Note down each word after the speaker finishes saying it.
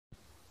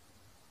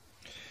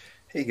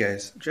Hey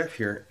guys, Jeff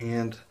here,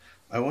 and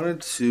I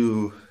wanted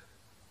to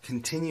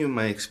continue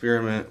my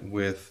experiment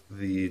with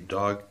the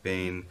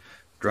dogbane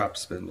drop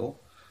spindle.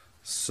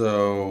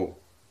 So,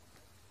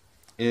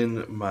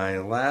 in my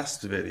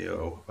last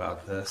video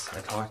about this,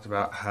 I talked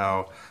about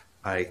how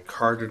I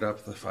carded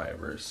up the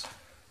fibers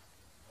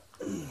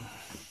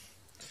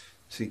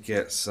to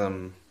get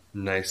some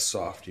nice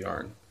soft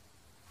yarn.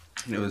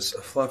 And it was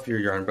a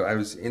fluffier yarn, but I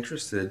was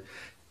interested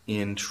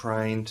in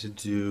trying to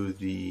do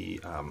the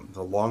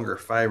longer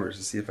fibers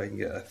to see if I can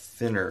get a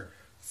thinner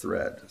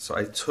thread. So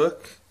I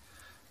took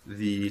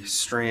the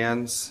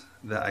strands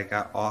that I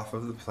got off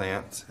of the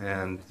plant,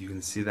 and you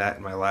can see that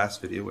in my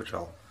last video, which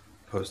I'll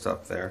post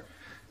up there,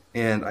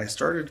 and I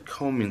started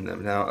combing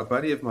them. Now, a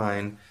buddy of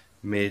mine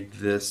made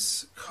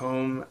this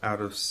comb out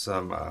of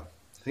some, I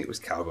think it was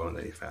cow bone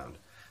that he found,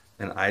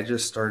 and I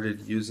just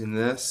started using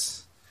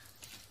this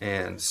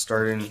and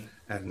starting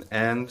at an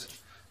end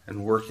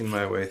and working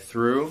my way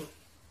through.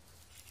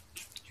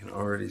 You can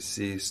already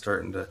see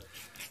starting to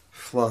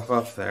fluff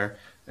up there,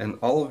 and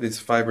all of these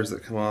fibers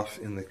that come off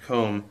in the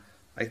comb,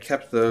 I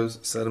kept those,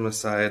 set them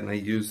aside, and I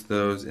used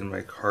those in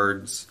my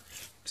cards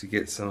to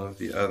get some of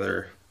the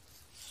other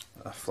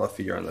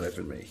fluffy yarn that I've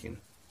been making.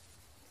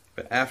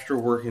 But after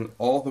working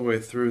all the way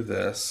through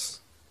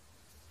this,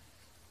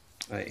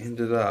 I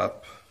ended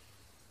up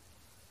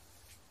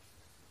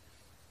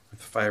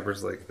with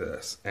fibers like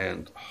this,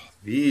 and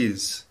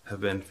these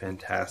have been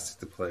fantastic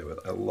to play with.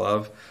 I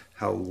love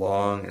how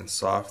long and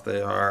soft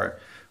they are.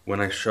 When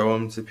I show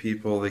them to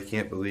people, they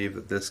can't believe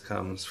that this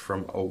comes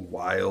from a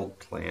wild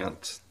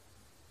plant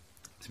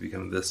to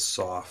become this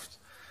soft.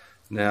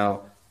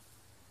 Now,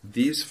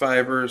 these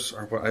fibers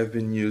are what I've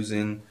been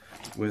using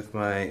with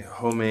my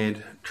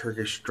homemade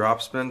Turkish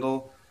drop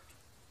spindle.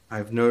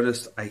 I've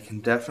noticed I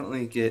can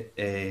definitely get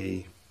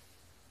a,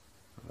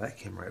 well, that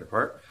came right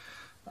apart.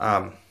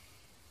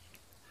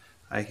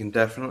 I can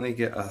definitely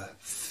get a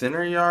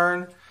thinner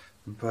yarn,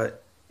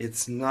 but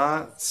it's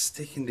not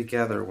sticking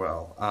together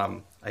well.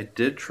 I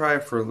did try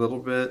for a little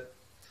bit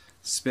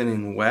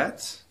spinning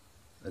wet.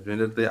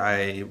 Admittedly,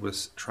 I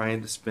was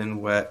trying to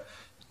spin wet,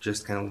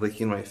 just kind of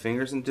licking my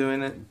fingers and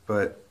doing it,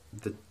 but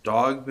the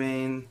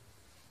dogbane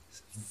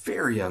is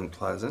very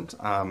unpleasant.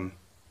 A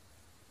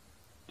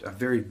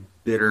very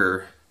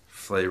bitter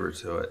flavor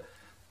to it.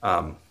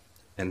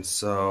 And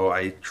so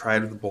I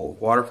tried with a bowl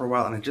of water for a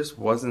while, and I just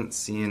wasn't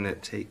seeing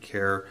it take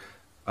care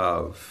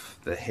of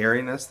the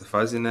hairiness, the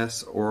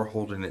fuzziness, or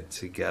holding it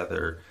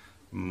together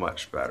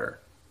much better.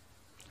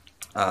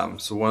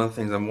 So one of the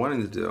things I'm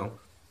wanting to do,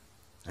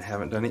 I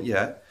haven't done it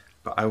yet,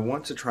 but I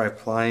want to try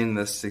applying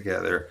this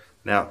together.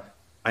 Now,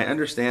 I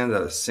understand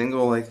that a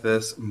single like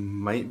this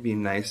might be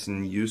nice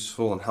and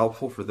useful and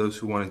helpful for those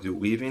who want to do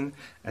weaving,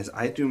 as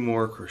I do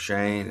more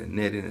crocheting and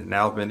knitting and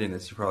nail bending,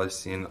 as you've probably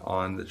seen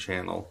on the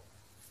channel.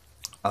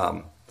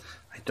 I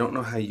don't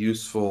know how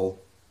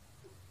useful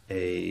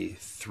a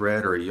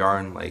thread or a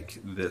yarn like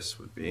this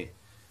would be.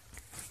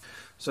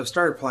 So I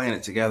started applying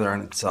it together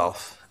on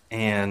itself,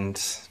 and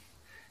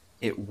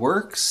it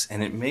works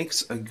and it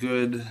makes a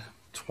good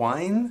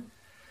twine,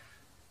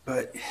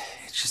 but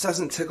it just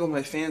doesn't tickle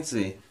my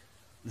fancy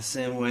the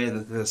same way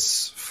that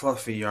this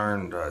fluffy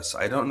yarn does.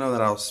 I don't know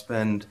that I'll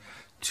spend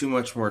too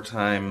much more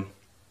time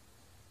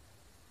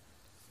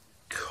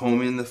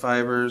combing the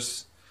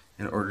fibers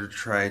in order to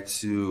try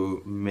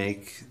to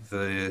make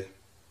the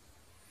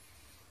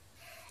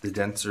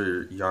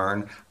denser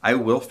yarn. I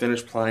will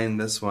finish plying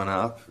this one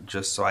up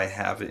just so I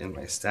have it in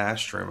my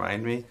stash to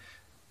remind me,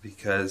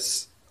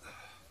 because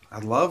I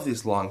love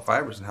these long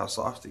fibers and how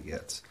soft it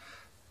gets,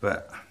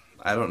 but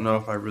I don't know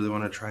if I really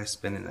want to try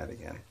spinning that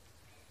again.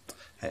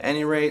 At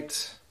any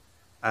rate,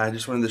 I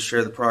just wanted to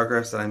share the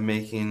progress that I'm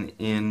making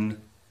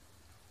in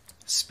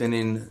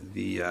spinning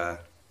the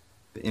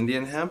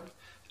Indian hemp.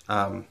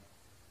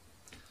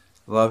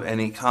 Love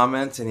any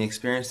comments, any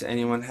experience that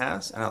anyone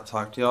has, and I'll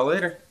talk to y'all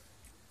later.